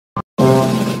Thank you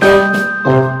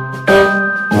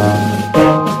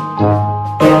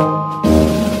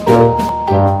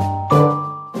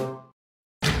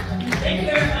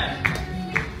very much.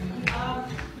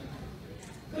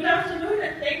 Good afternoon,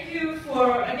 and thank you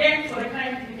again for the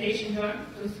kind invitation, John,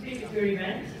 to speak at your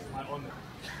event. My honor.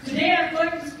 Today I'm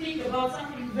going to speak about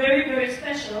something very, very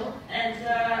special, and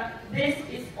this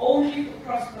is only for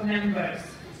Prosper members.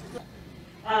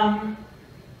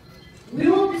 We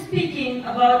will be speaking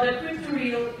about the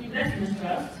Crypto-Real Investment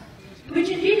Trust, which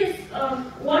indeed is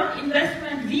one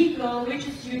investment vehicle which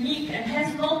is unique and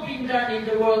has not been done in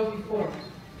the world before.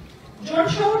 John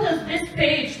showed us this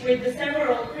page with the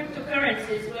several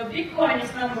cryptocurrencies, where Bitcoin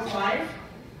is number 5,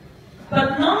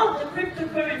 but none of the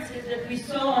cryptocurrencies that we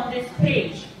saw on this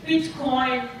page,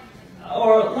 Bitcoin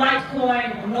or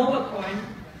Litecoin or Novacoin,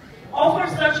 offer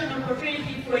such an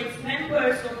opportunity for its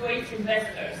members or for its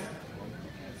investors.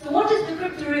 So what is the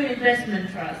Crypto-Real Investment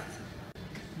Trust?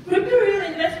 Crypto-Real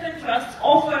Investment Trust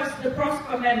offers the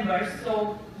Prosper members,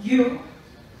 so you,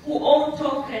 who own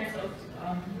tokens of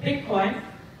Bitcoin,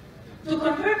 to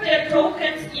convert their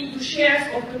tokens into shares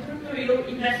of the Crypto-Real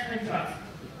Investment Trust.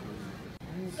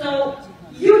 So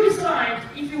you decide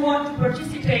if you want to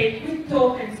participate with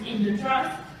tokens in the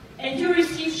trust, and you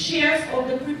receive shares of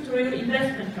the Crypto-Real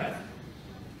Investment Trust.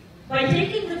 By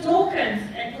taking the tokens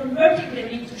and converting them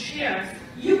into shares,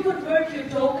 you convert your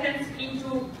tokens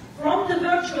from the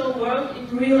virtual world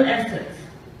into real assets.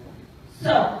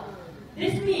 So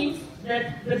this means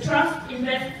that the trust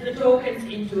invests the tokens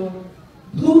into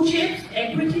blue chips,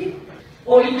 equity,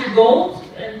 or into gold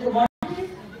and commodities.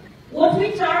 What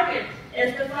we target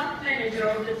as the fund manager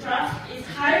of the trust is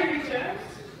high returns.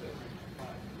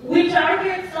 We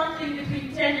target something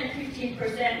between 10 and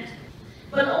 15%,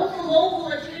 but also low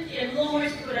volatility and low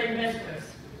risk for the investors.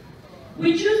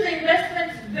 We choose the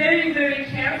investments very, very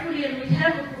carefully, and we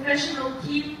have a professional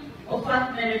team of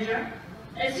fund manager.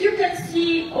 As you can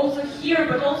see also here,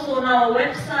 but also on our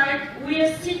website, we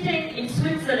are sitting in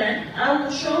Switzerland. I will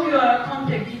show you our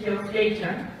contact details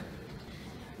later.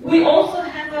 We also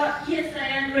have a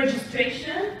ESIN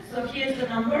registration, so here's the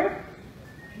number.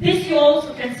 This you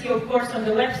also can see, of course, on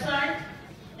the website.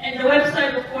 And the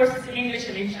website, of course, is in English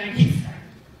and in Chinese.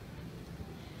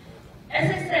 As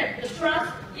I said, the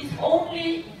trust is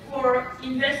only for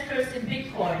investors in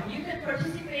Bitcoin. You can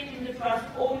participate in the trust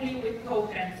only with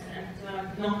tokens and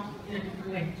not in a different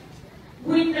way.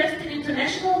 We invest in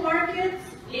international markets,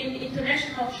 in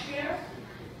international shares,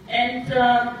 and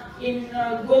in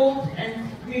gold and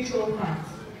mutual funds.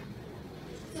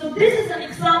 So this is an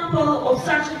example of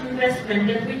such an investment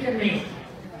that we can make.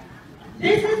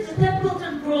 This is the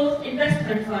Templeton Growth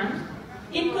Investment Fund.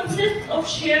 It consists of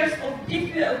shares of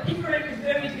different and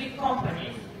very big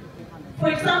companies. For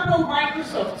example,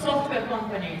 Microsoft, software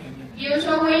companies. BNP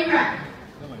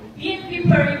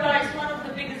Paribas is one of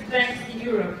the biggest banks in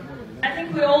Europe. I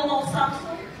think we all know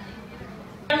Samsung,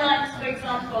 airlines, for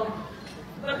example.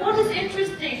 But what is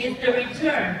interesting is the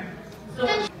return. So,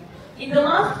 in the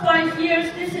last 5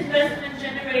 years, this investment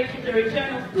generated a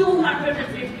return of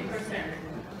 250%.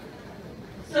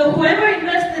 So whoever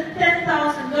invested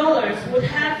 $10,000 would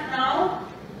have now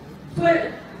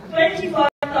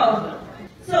 $25,000.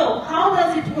 So how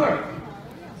does it work?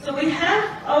 So we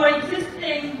have our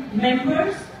existing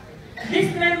members.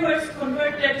 These members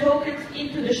convert their tokens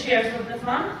into the shares of the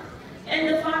fund. And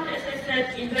the fund, as I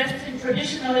said, invests in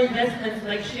traditional investments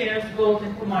like shares, gold,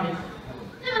 and commodities.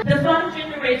 The fund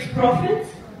generates profits,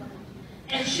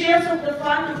 and shares of the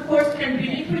fund, of course, can be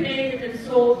liquidated and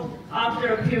sold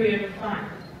after a period of time.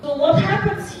 So what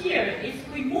happens here is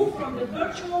we move from the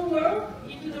virtual world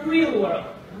into the real world.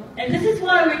 And this is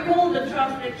why we call the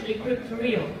trust actually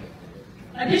Crypto-Real.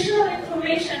 Additional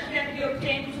information can be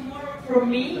obtained tomorrow from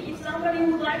me. If somebody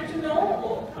would like to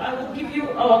know, I will give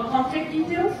you our contact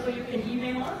details so you can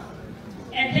email us.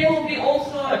 And there will be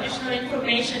also additional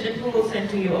information that we will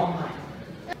send to you online.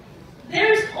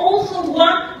 There is also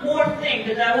one more thing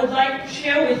that I would like to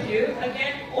share with you,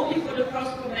 again, only for the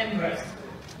Prosper members.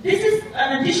 This is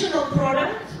an additional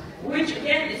product, which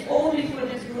again is only for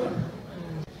this group.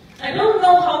 I don't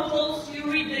know how close you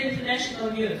read the international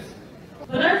news,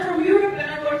 but I'm from Europe and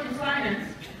I work in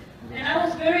finance. And I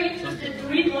was very interested to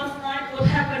read last night what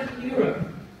happened in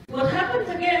Europe. What happened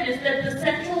again is that the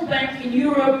central bank in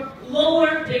Europe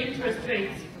lowered the interest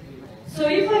rates. So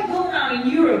if I go now in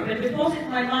Europe and deposit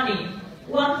my money,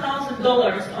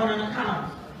 $1,000 on an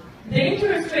account, the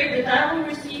interest rate that I will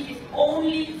receive is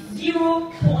only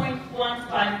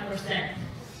 0.15%.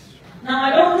 Now,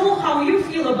 I don't know how you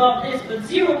feel about this, but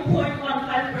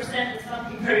 0.15% is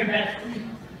something very bad for me.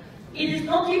 It is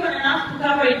not even enough to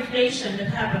cover inflation that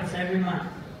happens every month.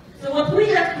 So what we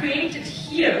have created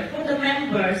here for the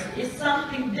members is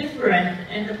something different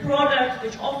and a product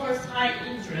which offers high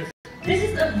interest. This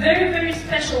is a very, very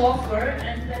special offer,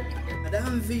 and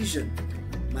Madam Vision,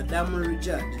 Madam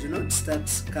Ruja did not start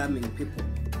scamming people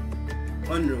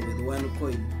only with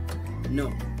Onecoin.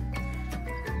 No.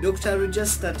 Dr. Ruja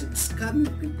started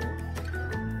scamming people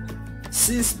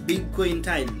since Bitcoin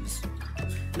times.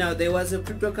 Now, there was a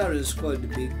cryptocurrency called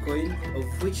Bitcoin, of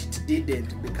which it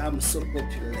didn't become so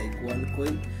popular like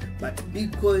Onecoin, but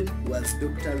Bitcoin was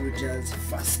Dr. Ruja's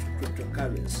first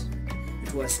cryptocurrency.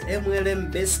 It was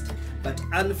MLM based, but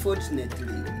unfortunately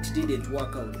it didn't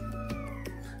work out.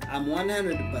 I'm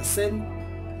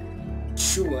 100%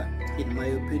 sure, in my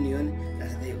opinion,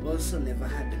 that they also never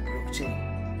had a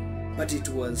blockchain, but it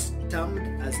was termed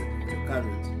as a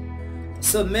cryptocurrency.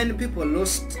 So many people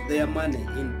lost their money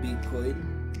in Bitcoin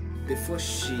before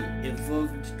she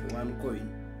evolved to Onecoin.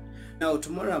 Now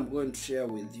tomorrow I'm going to share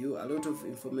with you a lot of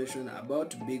information about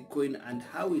Bitcoin and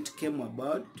how it came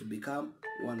about to become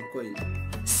Onecoin.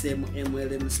 Same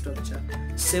MLM structure,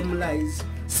 same lies,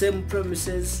 same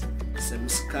promises, same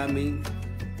scamming,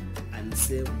 and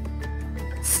same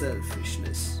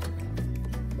selfishness.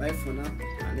 Bye for now,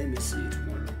 and let me see you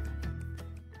tomorrow.